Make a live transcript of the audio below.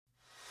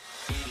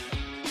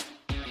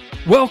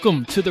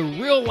Welcome to the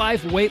Real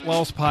Life Weight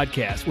Loss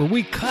Podcast, where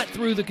we cut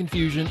through the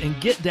confusion and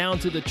get down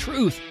to the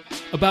truth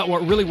about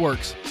what really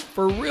works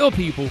for real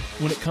people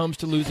when it comes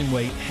to losing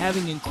weight,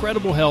 having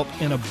incredible health,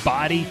 and a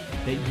body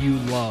that you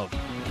love.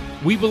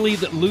 We believe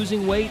that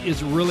losing weight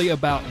is really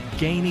about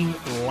gaining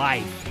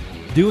life,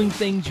 doing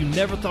things you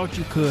never thought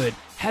you could,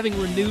 having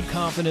renewed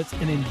confidence,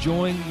 and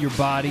enjoying your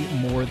body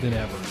more than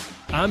ever.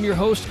 I'm your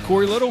host,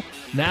 Corey Little.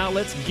 Now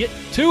let's get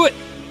to it.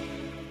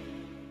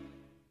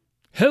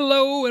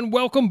 Hello and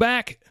welcome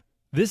back.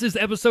 This is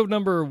episode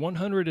number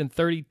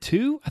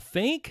 132, I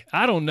think.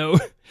 I don't know.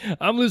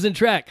 I'm losing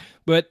track.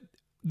 But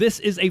this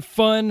is a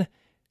fun,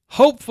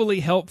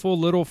 hopefully helpful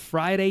little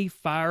Friday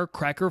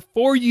firecracker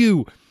for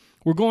you.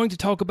 We're going to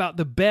talk about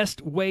the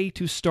best way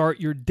to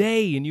start your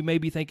day. And you may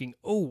be thinking,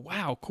 oh,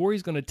 wow,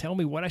 Corey's going to tell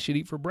me what I should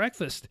eat for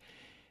breakfast.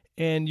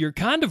 And you're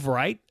kind of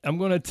right. I'm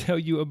going to tell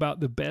you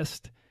about the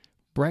best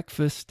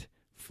breakfast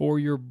for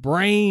your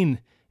brain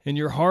and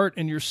your heart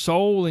and your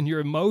soul and your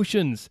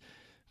emotions,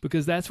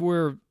 because that's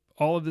where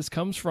all of this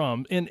comes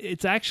from. And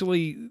it's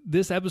actually,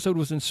 this episode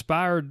was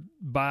inspired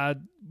by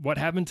what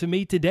happened to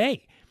me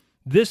today,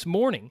 this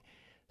morning.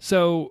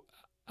 So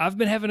I've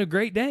been having a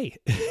great day.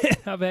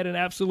 I've had an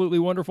absolutely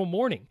wonderful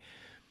morning.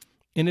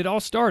 And it all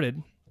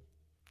started,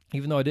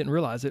 even though I didn't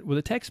realize it, with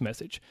a text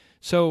message.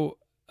 So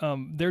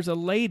there's a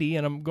lady,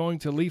 and I'm going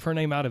to leave her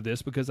name out of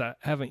this because I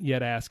haven't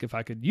yet asked if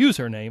I could use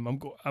her name.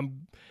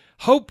 I'm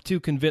hope to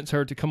convince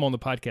her to come on the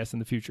podcast in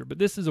the future. But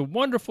this is a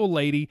wonderful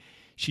lady.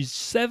 She's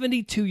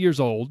 72 years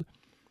old.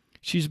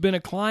 She's been a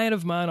client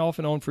of mine off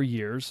and on for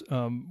years.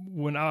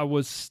 When I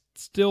was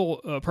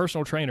still a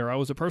personal trainer, I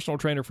was a personal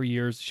trainer for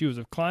years. She was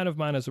a client of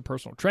mine as a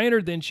personal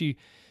trainer. Then she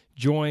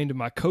joined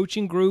my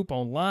coaching group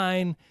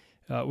online.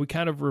 We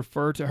kind of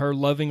refer to her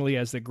lovingly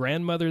as the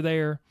grandmother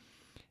there.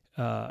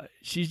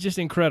 She's just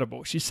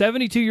incredible. She's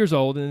 72 years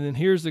old, and then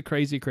here's the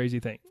crazy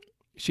thing.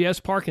 She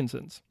has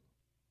Parkinson's.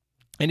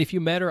 And if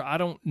you met her, I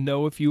don't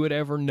know if you would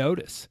ever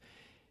notice.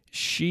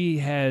 She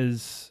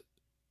has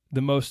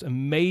the most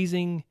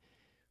amazing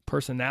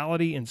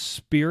personality and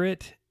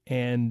spirit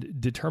and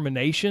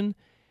determination.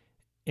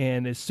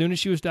 And as soon as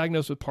she was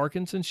diagnosed with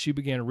Parkinson's, she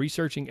began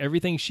researching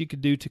everything she could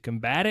do to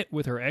combat it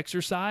with her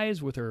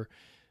exercise, with her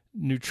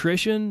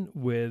nutrition,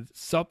 with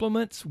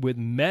supplements, with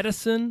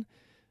medicine,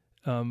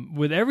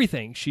 with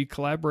everything. She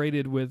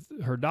collaborated with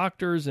her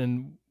doctors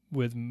and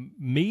with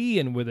me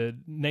and with a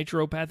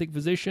naturopathic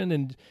physician,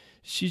 and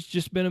she's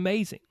just been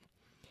amazing.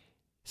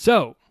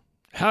 So,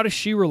 how does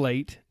she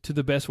relate to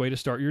the best way to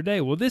start your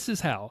day? Well, this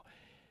is how.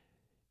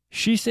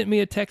 She sent me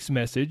a text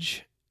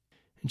message,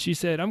 and she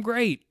said, "I'm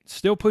great,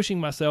 still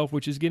pushing myself,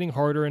 which is getting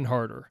harder and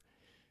harder."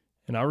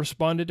 And I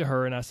responded to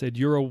her, and I said,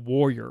 "You're a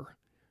warrior.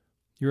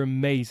 You're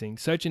amazing,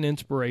 such an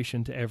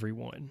inspiration to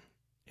everyone."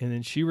 And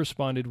then she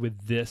responded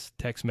with this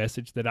text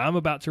message that I'm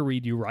about to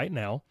read you right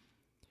now.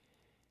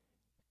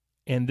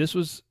 And this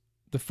was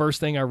the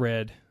first thing I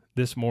read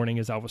this morning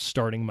as I was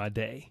starting my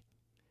day.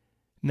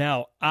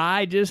 Now,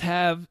 I just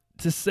have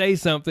to say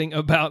something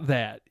about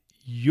that.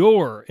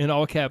 Your, in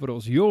all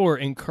capitals, your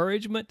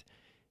encouragement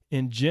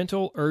and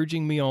gentle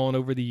urging me on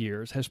over the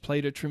years has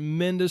played a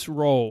tremendous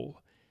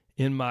role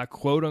in my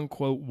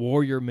quote-unquote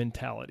warrior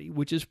mentality,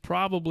 which is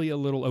probably a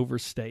little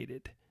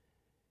overstated.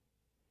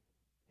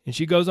 And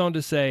she goes on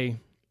to say,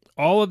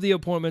 all of the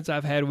appointments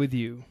I've had with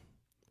you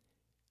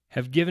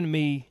have given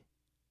me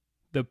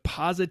the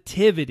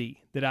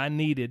positivity that I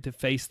needed to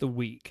face the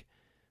week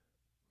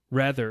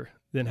rather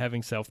than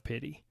having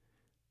self-pity.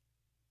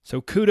 So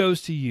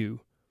kudos to you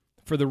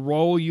for the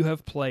role you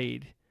have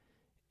played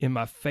in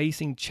my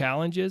facing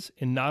challenges,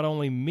 and not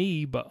only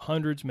me, but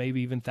hundreds, maybe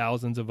even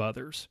thousands of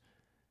others.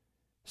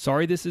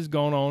 Sorry this has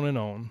gone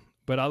on,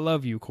 but I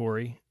love you,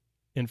 Corey,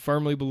 and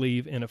firmly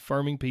believe in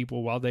affirming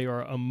people while they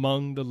are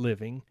among the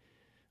living,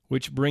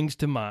 which brings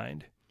to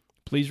mind,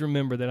 please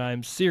remember that I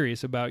am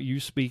serious about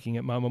you speaking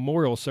at my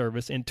memorial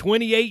service in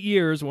 28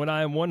 years when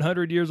I am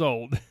 100 years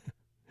old.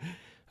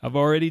 I've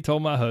already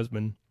told my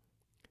husband,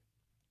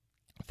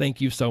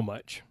 thank you so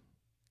much.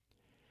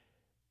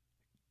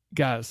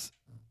 Guys,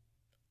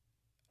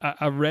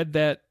 I read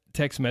that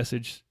text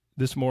message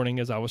this morning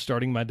as I was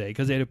starting my day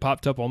because it had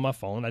popped up on my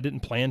phone. I didn't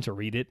plan to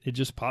read it. It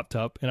just popped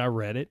up and I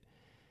read it.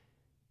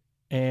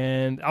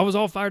 And I was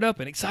all fired up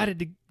and excited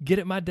to get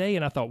at my day.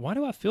 And I thought, why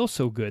do I feel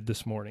so good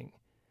this morning?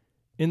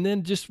 And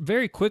then just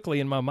very quickly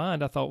in my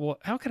mind, I thought, well,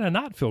 how can I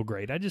not feel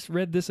great? I just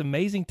read this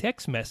amazing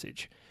text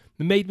message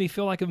that made me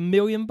feel like $1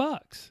 million.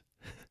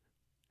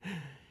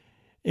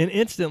 And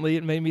instantly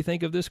it made me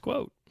think of this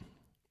quote.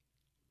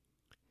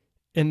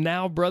 And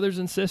now, brothers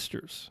and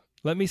sisters,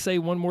 let me say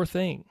one more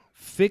thing.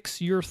 Fix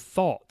your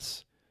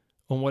thoughts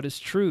on what is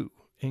true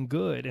and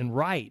good and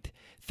right.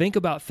 Think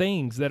about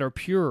things that are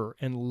pure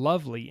and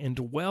lovely and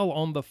dwell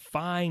on the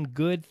fine,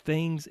 good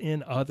things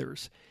in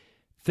others.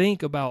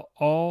 Think about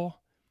all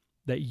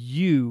that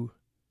you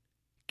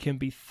can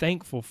be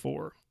thankful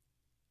for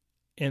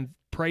and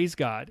praise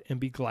God and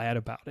be glad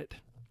about it.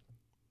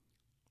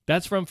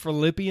 That's from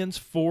Philippians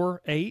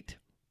 4:8.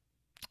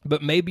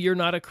 But maybe you're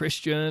not a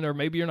Christian or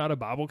maybe you're not a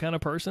Bible kind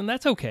of person.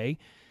 That's okay.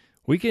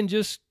 We can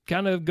just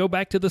kind of go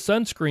back to the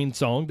Sunscreen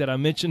song that I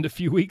mentioned a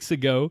few weeks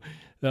ago,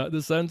 the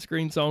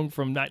Sunscreen song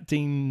from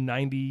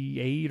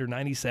 1998 or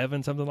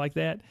 97, something like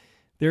that.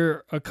 There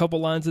are a couple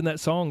lines in that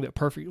song that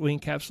perfectly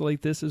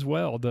encapsulate this as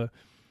well. The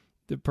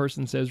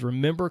person says,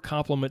 remember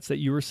compliments that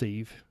you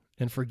receive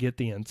and forget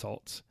the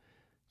insults.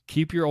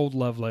 Keep your old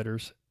love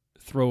letters,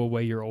 throw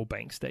away your old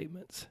bank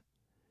statements.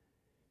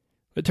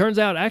 It turns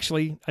out,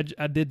 actually,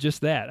 I did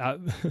just that.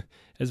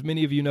 As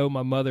many of you know,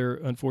 my mother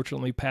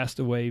unfortunately passed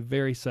away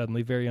very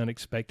suddenly, very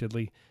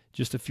unexpectedly,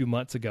 just a few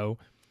months ago.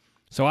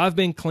 So I've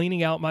been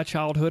cleaning out my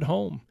childhood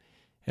home.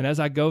 And as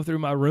I go through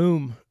my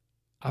room,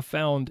 I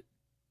found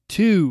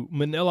 2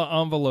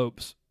 manila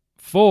envelopes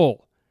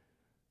full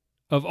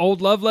of old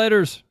love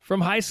letters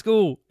from high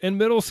school and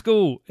middle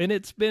school. And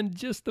it's been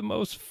just the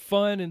most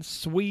fun and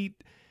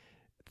sweet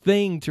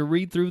thing to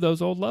read through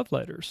those old love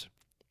letters.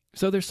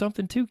 So there's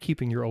something to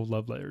keeping your old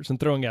love letters and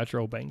throwing out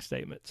your old bank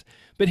statements.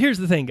 But here's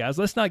the thing, guys.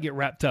 Let's not get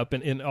wrapped up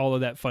in all of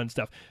that fun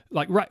stuff.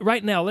 Like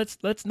right now,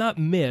 let's not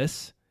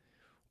miss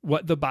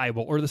what the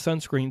Bible or the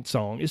Sunscreen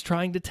song is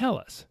trying to tell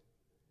us.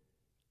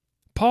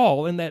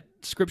 Paul, in that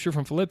scripture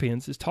from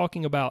Philippians, is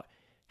talking about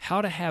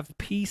how to have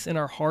peace in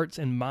our hearts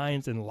and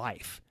minds and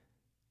life.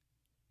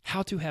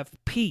 How to have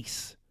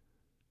peace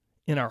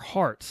in our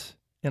hearts,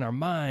 in our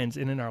minds,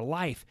 and in our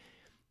life.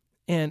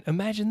 And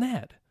imagine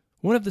that.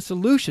 One of the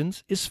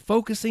solutions is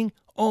focusing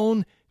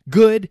on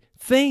good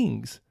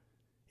things.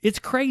 It's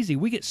crazy.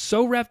 We get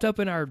so wrapped up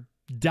in our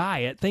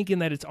diet thinking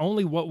that it's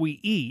only what we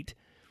eat,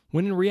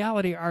 when in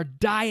reality, our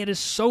diet is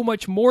so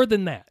much more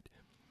than that.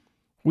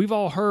 We've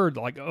all heard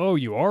like, oh,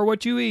 you are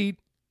what you eat.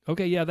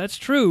 Okay, yeah, that's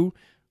true,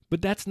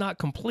 but that's not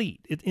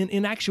complete.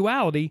 In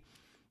actuality,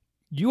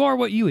 you are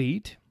what you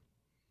eat.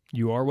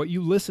 You are what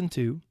you listen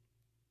to.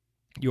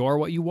 You are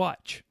what you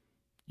watch.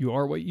 You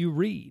are what you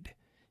read.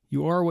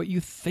 You are what you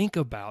think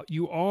about.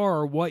 You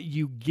are what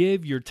you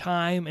give your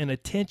time and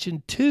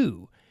attention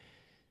to.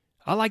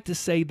 I like to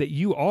say that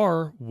you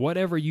are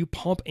whatever you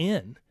pump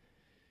in.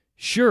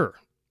 Sure,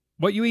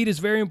 what you eat is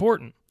very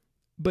important,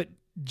 but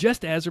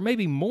just as, or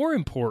maybe more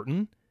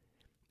important,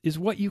 is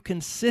what you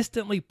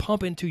consistently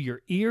pump into your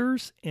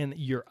ears and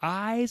your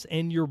eyes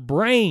and your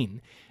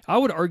brain. I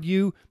would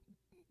argue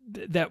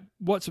that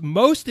what's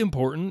most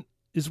important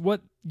is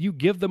what you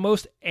give the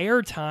most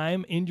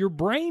airtime in your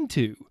brain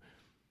to.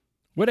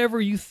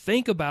 Whatever you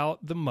think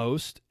about the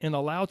most and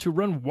allow to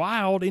run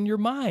wild in your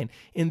mind.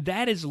 And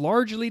that is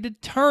largely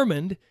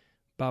determined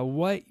by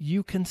what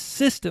you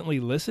consistently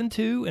listen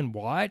to and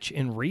watch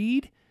and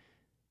read.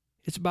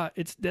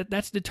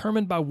 That's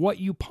determined by what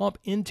you pump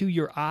into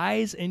your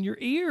eyes and your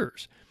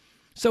ears.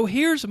 So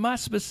here's my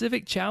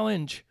specific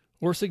challenge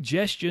or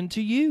suggestion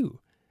to you.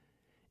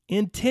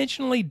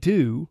 Intentionally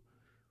do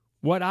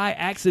what I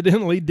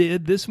accidentally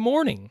did this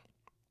morning.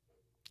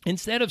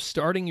 Instead of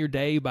starting your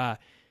day by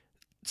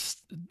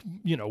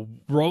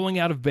rolling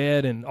out of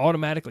bed and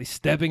automatically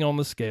stepping on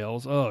the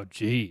scales. Oh,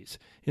 geez.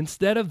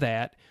 Instead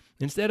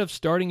of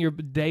starting your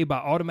day by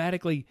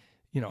automatically,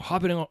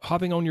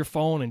 hopping on your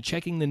phone and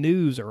checking the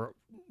news or,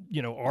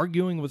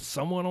 arguing with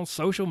someone on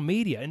social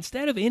media,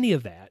 instead of any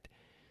of that,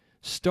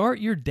 start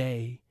your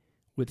day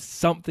with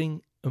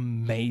something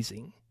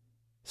amazing.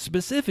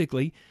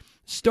 Specifically,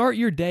 start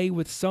your day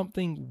with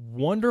something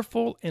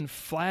wonderful and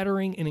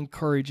flattering and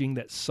encouraging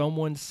that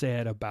someone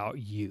said about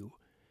you.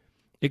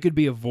 It could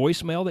be a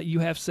voicemail that you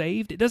have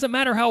saved. It doesn't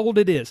matter how old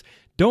it is.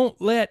 Don't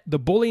let the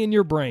bully in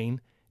your brain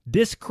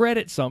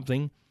discredit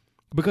something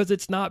because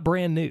it's not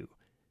brand new.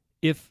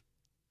 If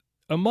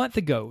a month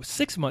ago,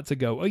 6 months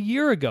ago, a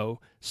year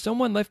ago,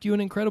 someone left you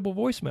an incredible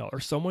voicemail or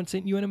someone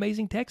sent you an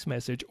amazing text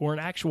message or an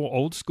actual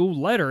old school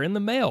letter in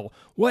the mail,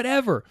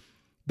 whatever,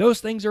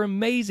 those things are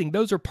amazing.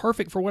 Those are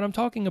perfect for what I'm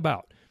talking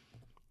about.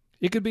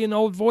 It could be an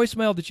old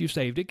voicemail that you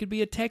saved. It could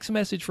be a text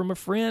message from a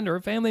friend or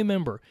a family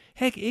member.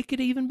 Heck, it could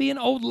even be an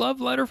old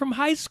love letter from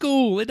high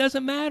school. It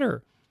doesn't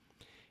matter.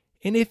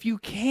 And if you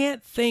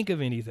can't think of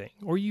anything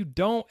or you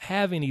don't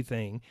have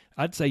anything,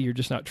 I'd say you're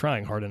just not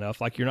trying hard enough,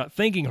 like you're not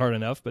thinking hard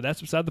enough, but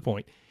that's beside the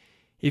point.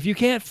 If you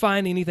can't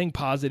find anything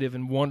positive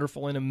and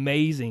wonderful and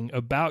amazing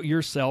about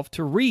yourself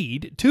to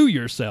read to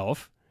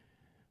yourself,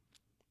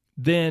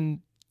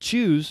 then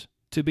choose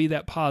to be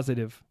that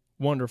positive,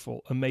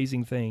 wonderful,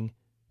 amazing thing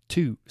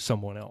to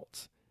someone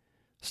else.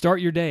 Start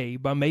your day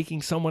by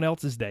making someone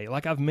else's day.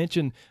 Like I've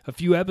mentioned a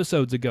few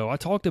episodes ago, I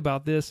talked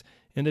about this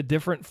in a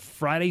different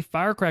Friday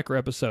Firecracker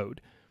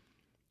episode.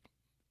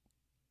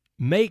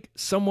 Make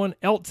someone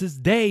else's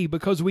day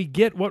because we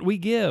get what we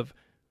give.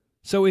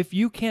 So if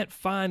you can't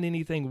find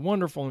anything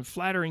wonderful and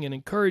flattering and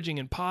encouraging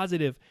and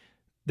positive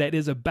that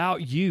is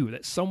about you,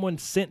 that someone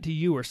sent to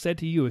you or said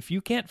to you, if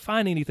you can't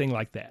find anything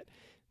like that,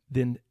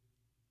 then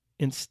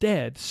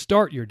instead,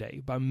 start your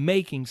day by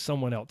making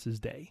someone else's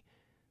day.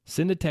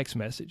 Send a text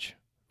message,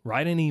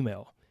 write an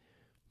email,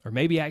 or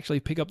maybe actually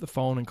pick up the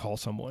phone and call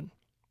someone.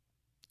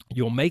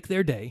 You'll make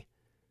their day,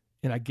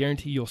 and I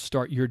guarantee you'll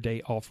start your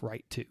day off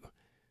right too.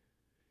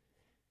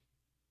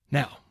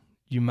 Now,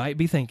 you might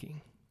be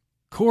thinking,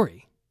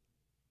 Corey,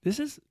 this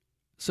is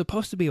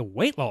supposed to be a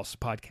weight loss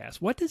podcast.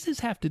 What does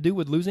this have to do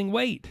with losing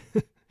weight?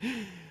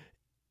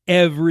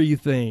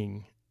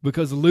 Everything.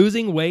 Because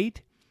losing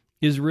weight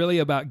is really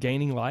about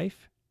gaining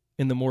life.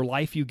 And the more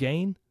life you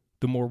gain,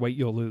 the more weight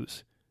you'll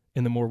lose.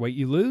 And the more weight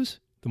you lose,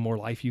 the more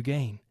life you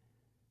gain.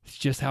 It's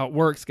just how it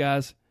works,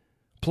 guys.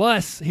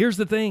 Plus, here's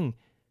the thing.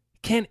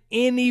 Can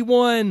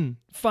anyone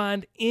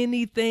find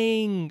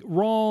anything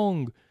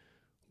wrong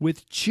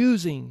with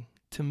choosing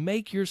to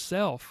make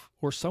yourself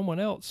or someone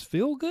else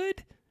feel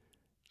good?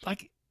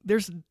 Like,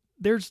 there's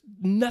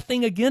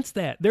nothing against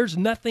that. There's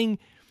nothing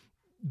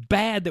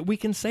bad that we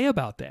can say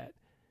about that.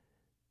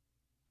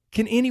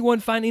 Can anyone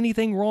find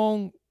anything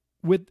wrong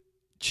with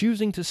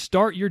choosing to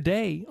start your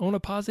day on a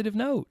positive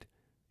note?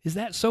 Is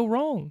that so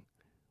wrong?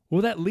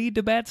 Will that lead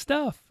to bad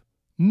stuff?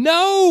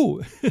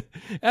 No,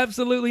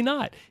 absolutely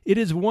not. It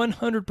is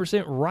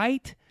 100%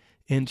 right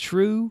and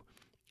true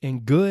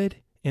and good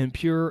and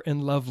pure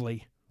and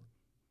lovely.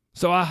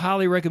 So I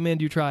highly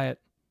recommend you try it.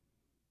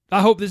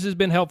 I hope this has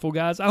been helpful,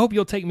 guys. I hope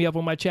you'll take me up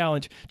on my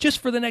challenge just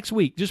for the next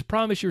week. Just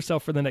promise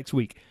yourself for the next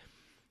week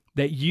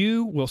that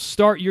you will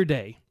start your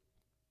day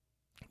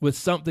with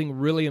something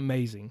really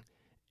amazing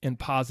and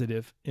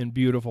positive and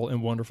beautiful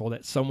and wonderful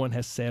that someone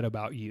has said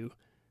about you.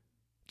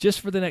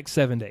 Just for the next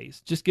 7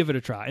 days. Just give it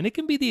a try. And it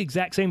can be the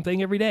exact same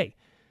thing every day.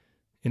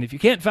 And if you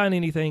can't find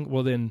anything,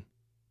 well then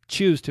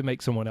choose to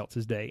make someone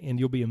else's day. And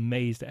you'll be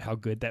amazed at how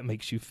good that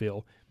makes you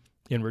feel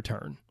in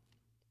return.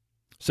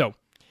 So,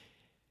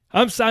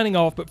 I'm signing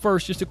off, but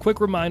first, just a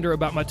quick reminder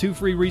about my 2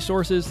 free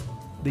resources.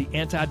 The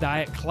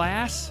Anti-Diet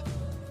Class,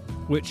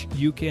 which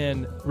you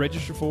can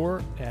register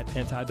for at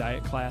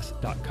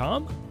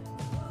antidietclass.com.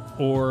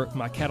 Or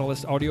my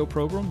Catalyst audio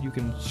program. You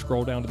can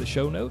scroll down to the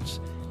show notes.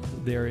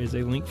 There is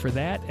a link for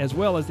that, as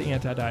well as the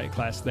Anti-Diet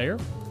Class there.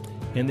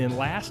 And then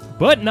last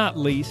but not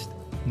least,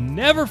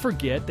 never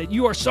forget that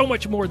you are so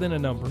much more than a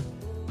number.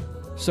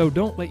 So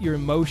don't let your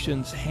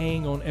emotions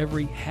hang on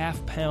every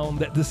half pound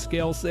that the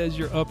scale says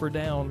you're up or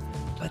down.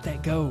 Let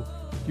that go.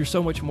 You're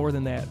so much more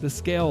than that. The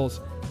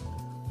scales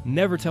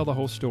never tell the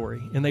whole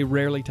story, and they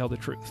rarely tell the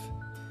truth.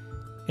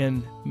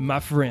 And my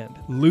friend,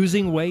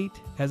 losing weight,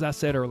 as I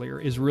said earlier,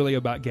 is really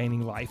about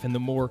gaining life. And the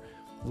more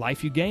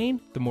life you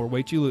gain, the more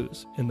weight you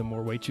lose. And the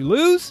more weight you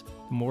lose,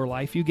 the more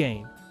life you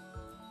gain.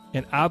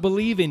 And I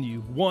believe in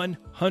you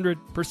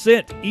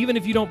 100%. Even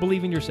if you don't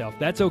believe in yourself,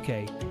 that's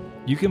okay.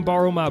 You can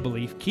borrow my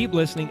belief. Keep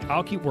listening.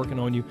 I'll keep working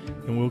on you,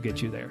 and we'll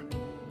get you there.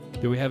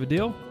 Do we have a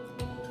deal?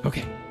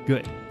 Okay,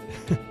 good.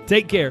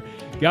 Take care.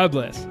 God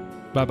bless.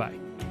 Bye-bye.